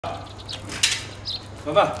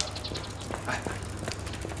凡凡，哎，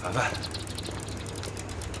凡凡，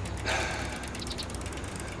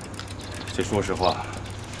这说实话，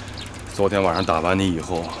昨天晚上打完你以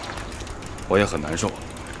后，我也很难受。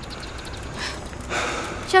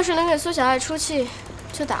要是能给苏小爱出气，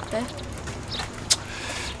就打呗。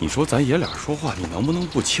你说咱爷俩说话，你能不能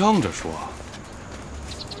不呛着说？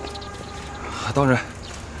当然，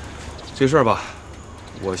这事儿吧，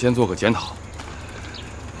我先做个检讨。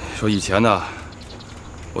说以前呢，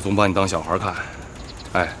我总把你当小孩看，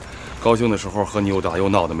哎，高兴的时候和你又打又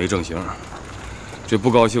闹的没正形，这不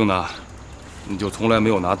高兴呢，你就从来没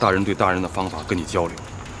有拿大人对大人的方法跟你交流，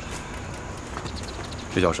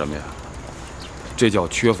这叫什么呀？这叫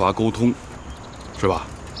缺乏沟通，是吧？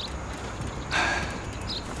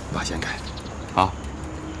爸先改，啊？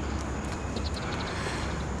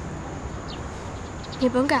你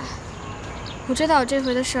甭改，我知道我这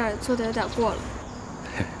回的事儿做的有点过了。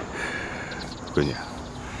闺女，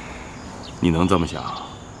你能这么想，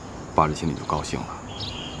爸这心里就高兴了。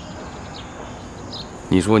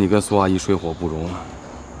你说你跟苏阿姨水火不容，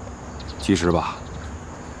其实吧，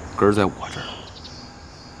根儿在我这儿。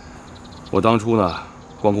我当初呢，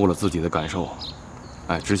光顾了自己的感受，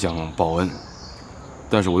哎，只想报恩，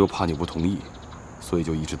但是我又怕你不同意，所以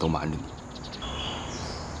就一直都瞒着你。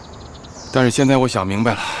但是现在我想明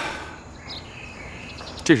白了，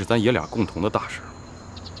这是咱爷俩共同的大事。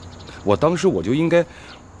我当时我就应该，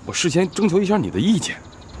我事先征求一下你的意见。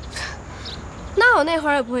那我那会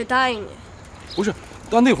儿也不会答应你。不是，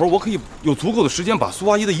但那会儿我可以有足够的时间把苏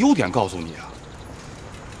阿姨的优点告诉你啊。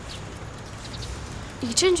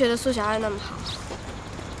你真觉得苏小爱那么好？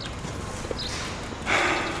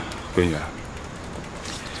闺女，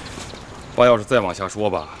爸要是再往下说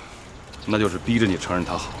吧，那就是逼着你承认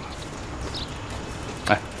她好了。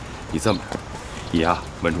哎，你这么着，你呀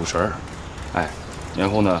稳住神儿，哎，然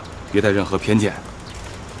后呢，别带任何偏见，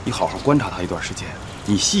你好好观察她一段时间，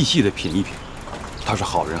你细细的品一品，她是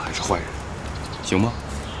好人还是坏人，行吗？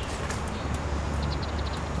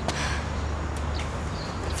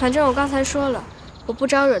反正我刚才说了，我不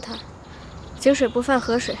招惹他，井水不犯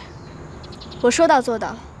河水，我说到做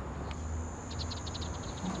到。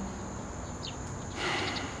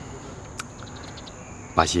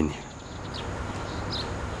爸信你。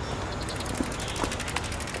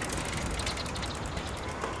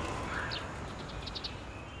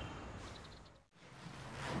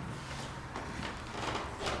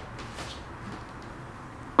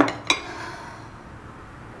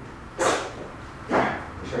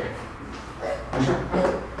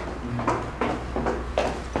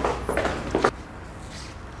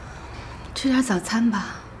吃点早餐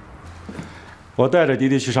吧。我带着迪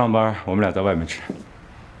迪去上班，我们俩在外面吃。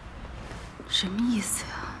什么意思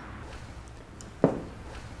呀？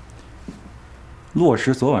落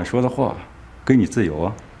实昨晚说的话，给你自由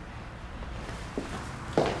啊。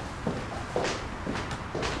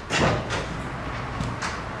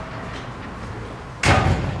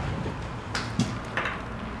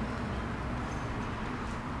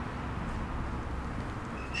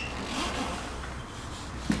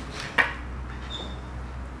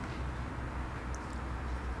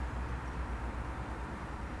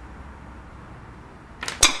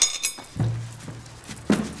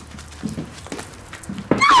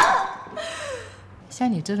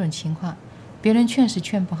像你这种情况，别人劝是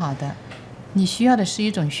劝不好的，你需要的是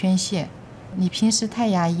一种宣泄。你平时太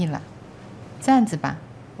压抑了。这样子吧，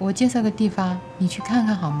我介绍个地方，你去看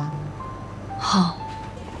看好吗？好。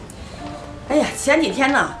哎呀，前几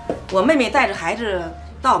天呢，我妹妹带着孩子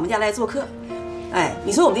到我们家来做客。哎，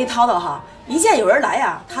你说我们这涛涛哈，一见有人来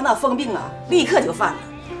呀，他那疯病啊，立刻就犯了。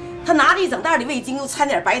他拿着一整袋的味精，又掺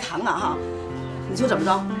点白糖啊哈，你说怎么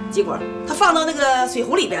着？结果他放到那个水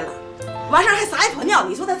壶里边了。完事儿还撒一泼尿，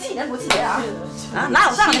你说他气人不气人啊？啊，哪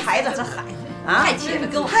有这样的孩子？这孩子啊，太气人，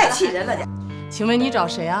跟我太气人了！请问你找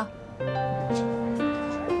谁啊？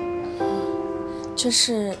这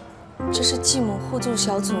是继母互助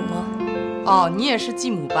小组吗？哦，你也是继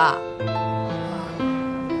母吧？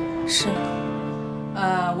是。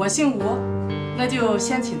我姓吴，那就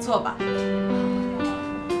先请坐吧。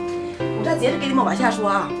我再接着给你们往下说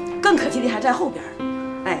啊，更可气的还在后边。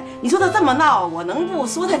哎，你说他这么闹，我能不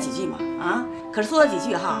说他几句吗？啊，可是说他几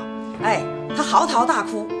句哈，哎，他嚎啕大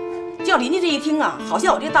哭，叫邻居这一听啊，好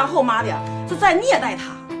像我这当后妈的是在虐待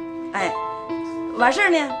他。哎，完事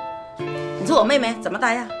儿呢，你说我妹妹怎么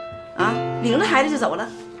待呀？啊，领着孩子就走了，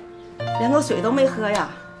连口水都没喝呀。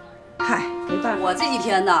嗨，没办法。我这几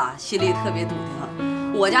天呢，心里特别堵得。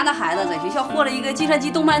我家那孩子在学校获了一个计算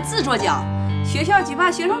机动漫制作奖，学校举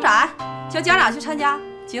办学生展，叫家长去参加，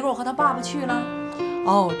结果我和他爸爸去了。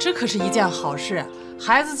哦，这可是一件好事，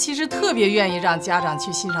孩子其实特别愿意让家长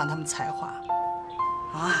去欣赏他们才华。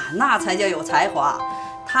啊，那才叫有才华。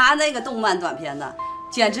他那个动漫短片呢，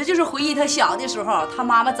简直就是回忆他小的时候，他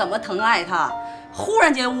妈妈怎么疼爱他。忽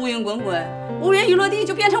然间乌云滚滚，乌云一落地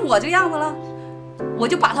就变成我这样子了，我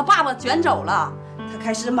就把他爸爸卷走了。他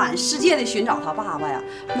开始满世界的寻找他爸爸呀，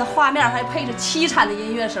那画面还配着凄惨的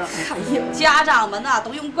音乐声。哎呀，家长们呐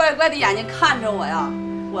都用怪怪的眼睛看着我呀。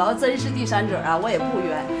我要真是第三者啊，我也不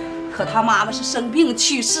冤。可他妈妈是生病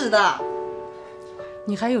去世的。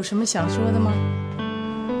你还有什么想说的吗？